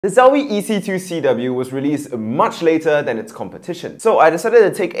The Zowie EC2-CW was released much later than its competition, so I decided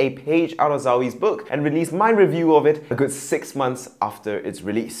to take a page out of Zowie's book and release my review of it a good 6 months after its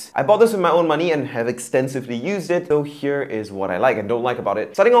release. I bought this with my own money and have extensively used it, so here is what I like and don't like about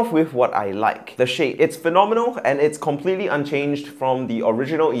it. Starting off with what I like. The shape. It's phenomenal and it's completely unchanged from the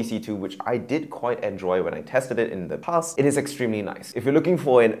original EC2, which I did quite enjoy when I tested it in the past. It is extremely nice. If you're looking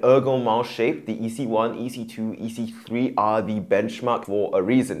for an ergo mouse shape, the EC1, EC2, EC3 are the benchmark for a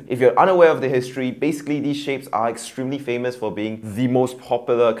reason. If you're unaware of the history, basically these shapes are extremely famous for being the most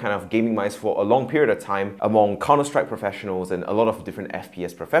popular kind of gaming mice for a long period of time among Counter-Strike professionals and a lot of different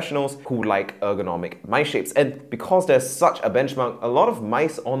FPS professionals who like ergonomic mice shapes. And because there's such a benchmark, a lot of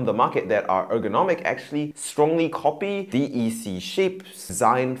mice on the market that are ergonomic actually strongly copy the EC shape's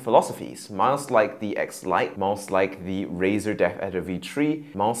design philosophies. Mouse like the X Lite, mouse like the Razer DeathAdder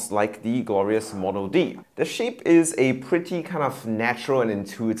V3, mouse like the glorious Model D. The shape is a pretty kind of natural and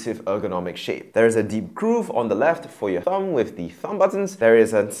intuitive ergonomic shape. There is a deep groove on the left for your thumb with the thumb buttons. There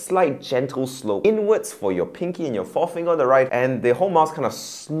is a slight gentle slope inwards for your pinky and your forefinger on the right, and the whole mouse kind of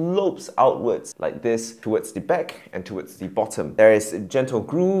slopes outwards like this towards the back and towards the bottom. There is gentle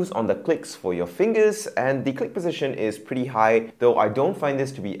grooves on the clicks for your fingers, and the click position is pretty high, though I don't find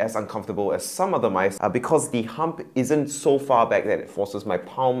this to be as uncomfortable as some other mice because the hump isn't so far back that it forces my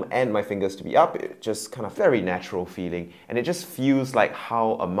palm and my fingers to be up. It's just kind of very natural feeling, and it just feels like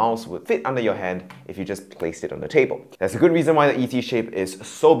how a mouse would fit under your hand if you just placed it on the table. That's a good reason why the EC shape is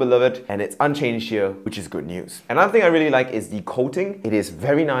so beloved, and it's unchanged here, which is good news. Another thing I really like is the coating. It is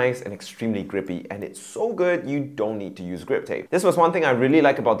very nice and extremely grippy, and it's so good you don't need to use grip tape. This was one thing I really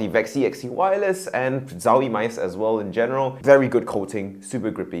like about the ZXTECH wireless and Zowie mice as well in general. Very good coating,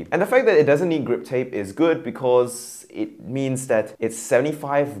 super grippy. And the fact that it doesn't need grip tape is good because it means that its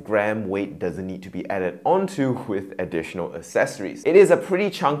 75-gram weight doesn't need to be added onto with additional accessories. It is a pretty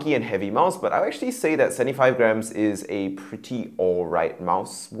chunky and heavy mouse, but I would actually say that 75 grams is a pretty alright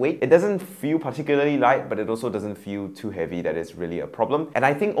mouse weight. It doesn't feel particularly light, but it also doesn't feel too heavy that it's really a problem. And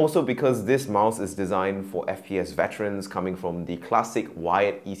I think also because this mouse is designed for FPS veterans coming from the classic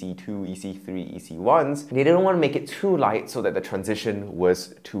wired EC2, EC3, EC1s, they didn't want to make it too light so that the transition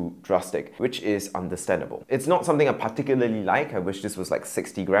was too drastic, which is understandable. It's not something I particularly like. I wish this was like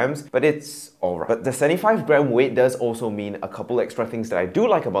 60 grams, but it's alright. But the 75-gram weight does also mean a couple extra things that I do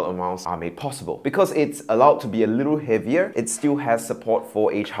like about a mouse are made possible. Because it's allowed to be a little heavier, it still has support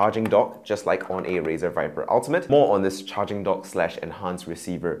for a charging dock, just like on a Razer Viper Ultimate. More on this charging dock / enhanced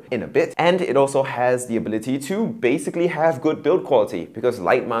receiver in a bit. And it also has the ability to basically have good build quality, because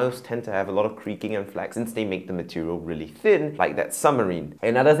light mice tend to have a lot of creaking and flack since they make the material really thin, like that submarine.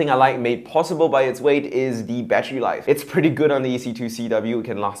 Another thing I like made possible by its weight is the battery life. It's pretty good on the EC2-CW, it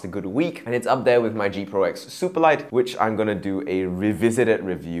can last a good week, and it's up there with my G Pro X Superlight, which I'm gonna do a revisited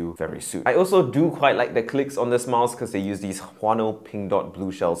review very soon. I also do quite like the clicks on this mouse because they use these Huano pink dot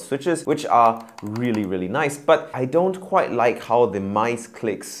blue shell switches, which are really nice, but I don't quite like how the mice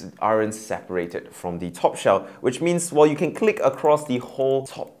clicks aren't separated from the top shell, which means while you can click across the whole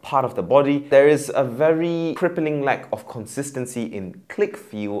top part of the body, there is a very crippling lack of consistency in click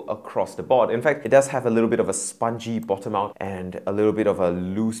feel across the board. In fact, it does have a little bit of a spongy bottom out and a little bit of a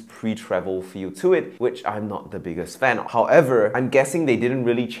loose pre-travel feel to it, which I'm not the biggest fan of. However, I'm guessing they didn't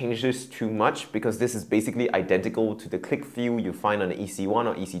really change this too much because this is basically identical to the click feel you find on the EC1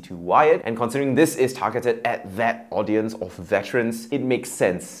 or EC2 wired, and considering this is targeted at that audience of veterans, it makes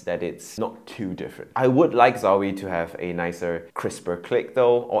sense that it's not too different. I would like Zowie to have a nicer, crisper click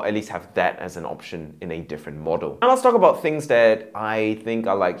though, or at least have that as an option in a different model. Now let's talk about things that I think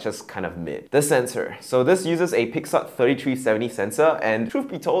are like just kind of mid. The sensor. So this uses a Pixart 3370 sensor, and truth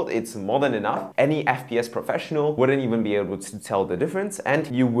be told, it's more than enough. Any FPS professional wouldn't even be able to tell the difference, and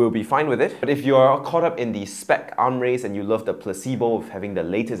you will be fine with it. But if you're caught up in the spec arm race and you love the placebo of having the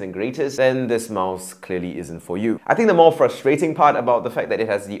latest and greatest, then this mouse clearly isn't for you. I think the more frustrating part about the fact that it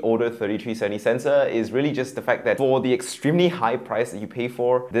has the older 3370 sensor is really just the fact that for the extremely high price that you pay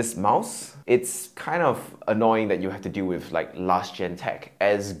for this mouse, it's kind of annoying that you have to deal with like last gen tech,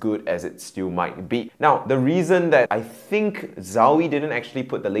 as good as it still might be. Now, the reason that I think Zowie didn't actually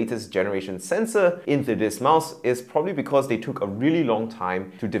put the latest generation sensor into this mouse is probably because they took a really long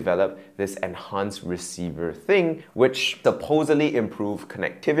time to develop this enhanced receiver thing, which supposedly improve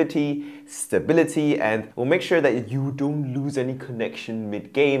connectivity, stability, and will make sure that you don't lose any connection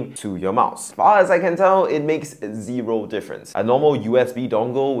mid-game to your mouse. As far as I can tell, it makes zero difference. A normal USB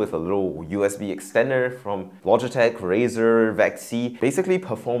dongle with a little USB extender from Logitech, Razer, VEC basically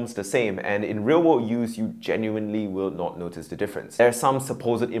performs the same, and in real-world use, you genuinely will not notice the difference. There are some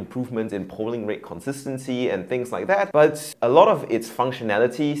supposed improvements in polling rate consistency and things like that, but a lot of its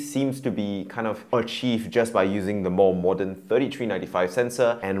functionality seems to be kind of achieved just by using the more modern 3395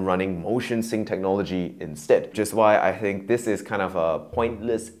 sensor and running motion sync technology instead. Which is why I think this is kind of a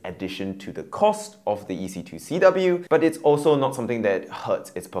pointless addition to the cost of the EC2-CW, but it's also not something that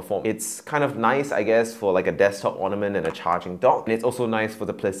hurts its performance. It's kind of nice, I guess, for like a desktop ornament and a charging dock. And it's also nice for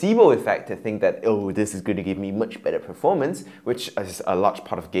the placebo effect to think that, oh, this is going to give me much better performance, which is a large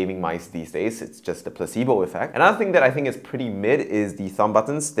part of gaming mice these days. It's just the placebo effect. Another thing that I think is pretty mid is the thumb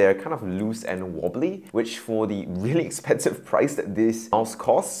buttons. They're kind of loose and wobbly, which for the really expensive price that this mouse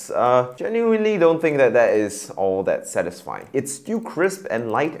costs, genuinely don't think that that is all that satisfying. It's still crisp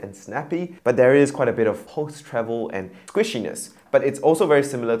and light and snappy, but there is quite a bit of post-travel and squishiness. But it's also very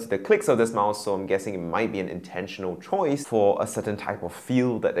similar to the clicks of this mouse, so I'm guessing it might be an intentional choice for a certain type of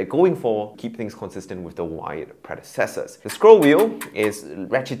feel that they're going for, keep things consistent with the wide predecessors. The scroll wheel is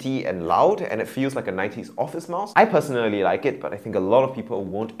ratchety and loud, and it feels like a 90s office mouse. I personally like it, but I think a lot of people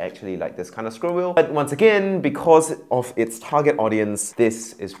won't actually like this kind of scroll wheel. But once again, because of its target audience,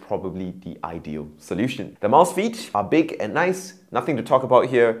 this is probably the ideal solution. The mouse feet are big and nice. Nothing to talk about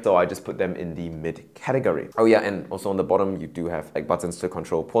here, so I just put them in the mid category. Oh yeah, and also on the bottom you do have like buttons to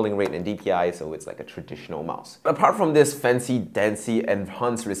control polling rate and DPI, so it's like a traditional mouse. Apart from this fancy, dancy,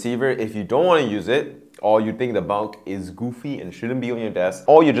 enhanced receiver, if you don't want to use it, or you think the bulk is goofy and shouldn't be on your desk,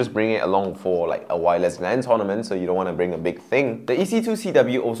 or you just bring it along for like a wireless LAN tournament, so you don't want to bring a big thing. The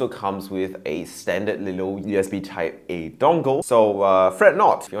EC2-CW also comes with a standard little USB Type-A dongle, so fret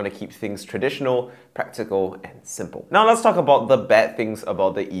not if you want to keep things traditional, practical, and simple. Now let's talk about the bad things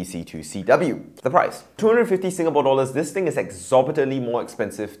about the EC2-CW. The price. 250 Singapore dollars, this thing is exorbitantly more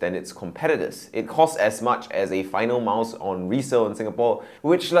expensive than its competitors. It costs as much as a final mouse on resale in Singapore,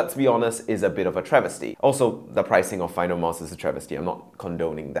 which, let's be honest, is a bit of a travesty. Also, the pricing of final mouse is a travesty. I'm not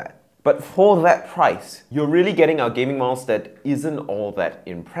condoning that. But for that price, you're really getting a gaming mouse that isn't all that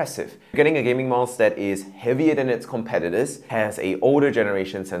impressive. You're getting a gaming mouse that is heavier than its competitors, has an older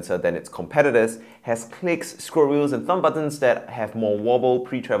generation sensor than its competitors, has clicks, scroll wheels, and thumb buttons that have more wobble,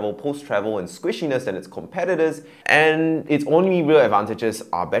 pre-travel, post-travel, and squishiness than its competitors, and its only real advantages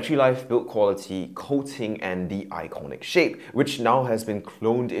are battery life, build quality, coating, and the iconic shape, which now has been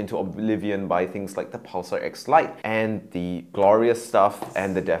cloned into oblivion by things like the Pulsar X Lite and the glorious stuff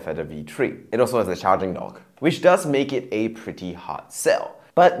and the Death Adder V3. It also has a charging dock, which does make it a pretty hard sell.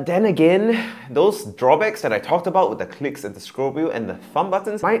 But then again, those drawbacks that I talked about with the clicks and the scroll wheel and the thumb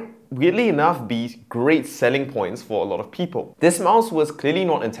buttons might, weirdly enough, be great selling points for a lot of people. This mouse was clearly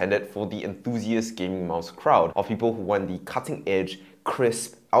not intended for the enthusiast gaming mouse crowd of people who want the cutting edge,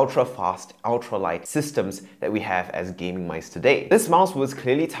 crisp, ultra-fast, ultra-light systems that we have as gaming mice today. This mouse was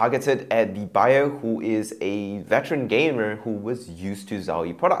clearly targeted at the buyer who is a veteran gamer who was used to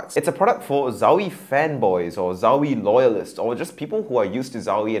Zowie products. It's a product for Zowie fanboys or Zowie loyalists or just people who are used to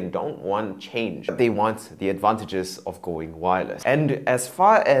Zowie and don't want change. They want the advantages of going wireless. And as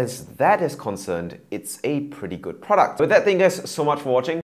far as that is concerned, it's a pretty good product. With that, thank you guys so much for watching.